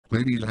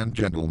Ladies and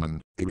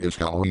gentlemen, it is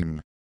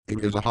Halloween.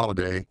 It is a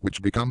holiday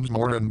which becomes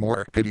more and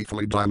more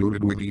pitifully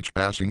diluted with each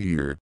passing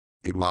year.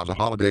 It was a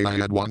holiday I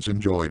had once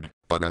enjoyed,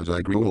 but as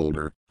I grew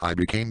older, I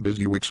became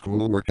busy with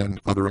schoolwork and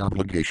other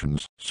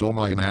obligations, so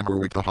my enamor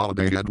with the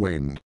holiday had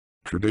waned.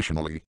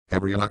 Traditionally,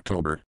 every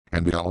October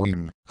and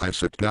Halloween, I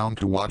sit down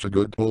to watch a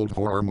good old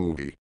horror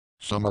movie.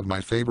 Some of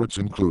my favorites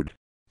include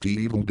The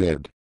Evil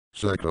Dead,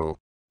 Psycho,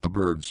 The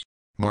Birds,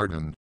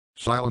 Martin,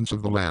 Silence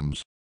of the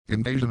Lambs,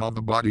 Invasion of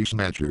the Body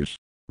Snatchers,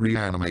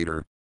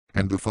 Reanimator,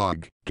 and The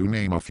Fog, to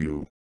name a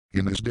few.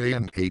 In this day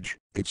and age,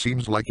 it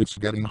seems like it's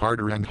getting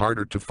harder and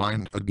harder to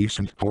find a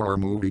decent horror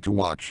movie to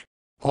watch.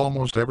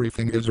 Almost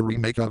everything is a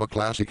remake of a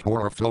classic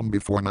horror film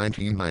before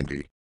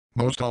 1990.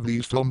 Most of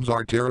these films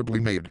are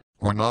terribly made,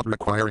 or not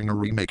requiring a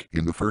remake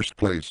in the first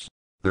place.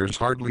 There's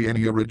hardly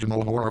any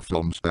original horror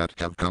films that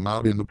have come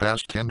out in the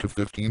past 10 to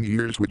 15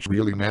 years which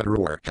really matter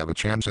or have a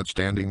chance at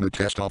standing the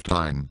test of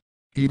time.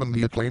 Even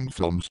the acclaimed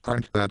films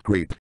aren't that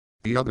great.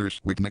 The others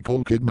with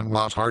Nicole Kidman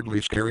was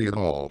hardly scary at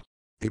all.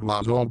 It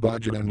was all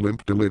budget and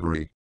limp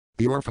delivery.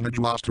 The Orphanage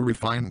was too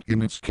refined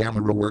in its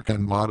camera work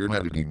and modern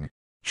editing.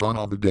 Shaun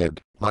of the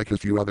Dead, like a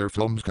few other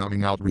films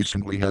coming out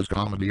recently, has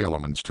comedy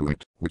elements to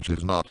it, which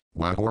is not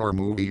why horror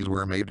movies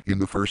were made in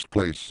the first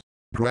place.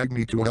 Drag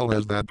Me to Hell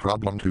has that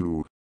problem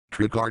too.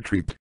 Trick or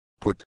Treat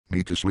put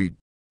me to sleep.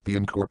 The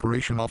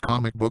incorporation of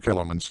comic book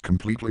elements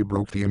completely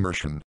broke the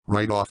immersion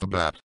right off the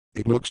bat.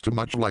 It looks too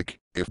much like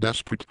if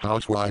Desperate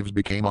Housewives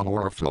became a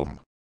horror film.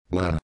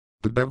 Blah.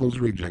 The Devil's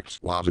Rejects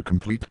was a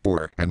complete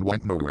bore and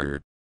went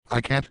nowhere. I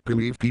can't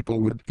believe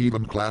people would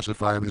even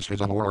classify this as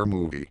a horror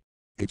movie.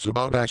 It's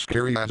about as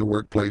scary as a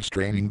workplace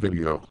training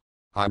video.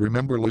 I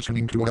remember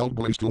listening to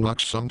Hellboy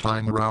Deluxe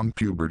sometime around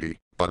puberty,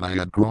 but I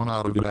had grown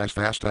out of it as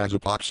fast as a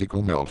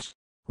popsicle melts.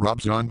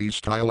 Rob Zombie's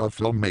style of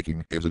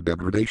filmmaking is a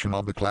degradation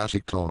of the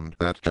classic tone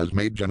that has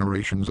made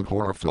generations of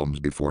horror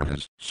films before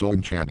his so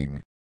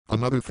enchanting.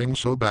 Another thing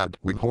so bad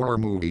with horror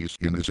movies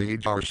in this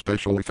age are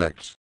special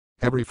effects.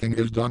 Everything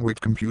is done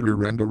with computer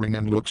rendering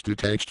and looks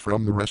detached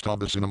from the rest of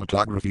the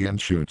cinematography and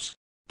shoots.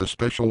 The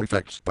special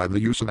effects by the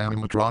use of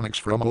animatronics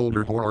from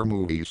older horror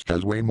movies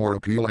has way more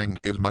appeal and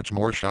is much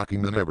more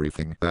shocking than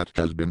everything that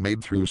has been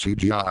made through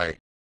CGI.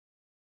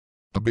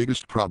 The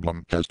biggest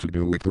problem has to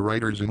do with the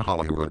writers in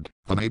Hollywood,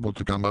 unable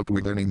to come up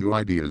with any new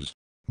ideas.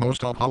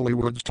 Most of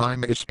Hollywood's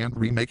time is spent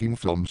remaking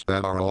films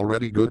that are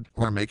already good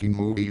or making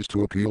movies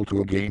to appeal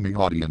to a gaming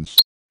audience.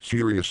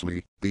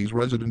 Seriously, these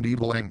Resident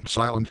Evil and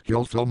Silent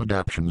Hill film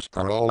adaptations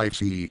are all I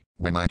see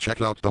when I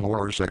check out the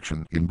horror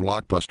section in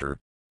Blockbuster.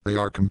 They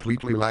are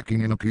completely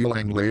lacking in appeal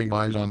and laying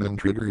eyes on them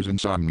triggers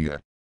insomnia.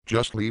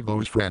 Just leave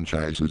those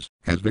franchises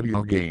as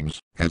video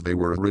games as they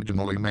were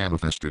originally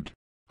manifested.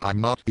 I'm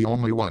not the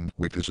only one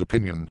with this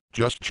opinion.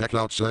 Just check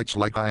out sites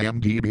like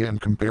IMDb and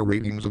compare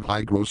ratings of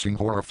high-grossing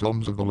horror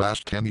films of the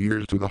last 10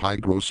 years to the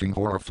high-grossing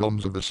horror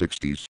films of the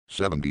 60s,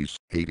 70s,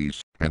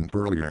 80s, and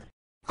earlier.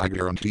 I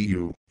guarantee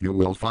you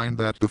will find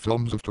that the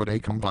films of today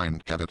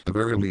combined have at the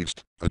very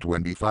least a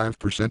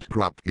 25%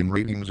 drop in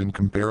ratings in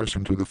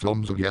comparison to the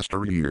films of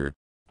yesteryear.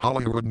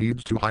 Hollywood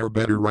needs to hire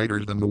better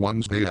writers than the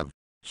ones they have.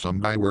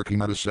 Some guy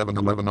working at a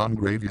 7-Eleven on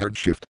graveyard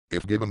shift,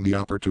 if given the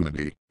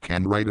opportunity,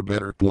 can write a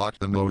better plot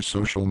than those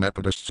social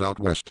nepotists out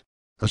west.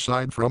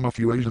 Aside from a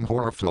few Asian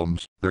horror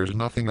films, there's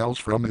nothing else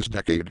from this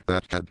decade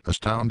that had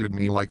astounded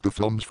me like the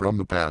films from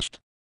the past.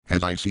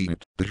 As I see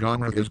it, the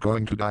genre is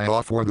going to die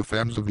off, or the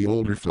fans of the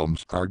older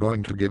films are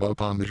going to give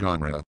up on the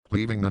genre,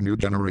 leaving the new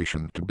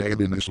generation to bathe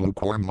in this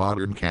lukewarm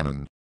modern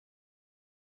canon.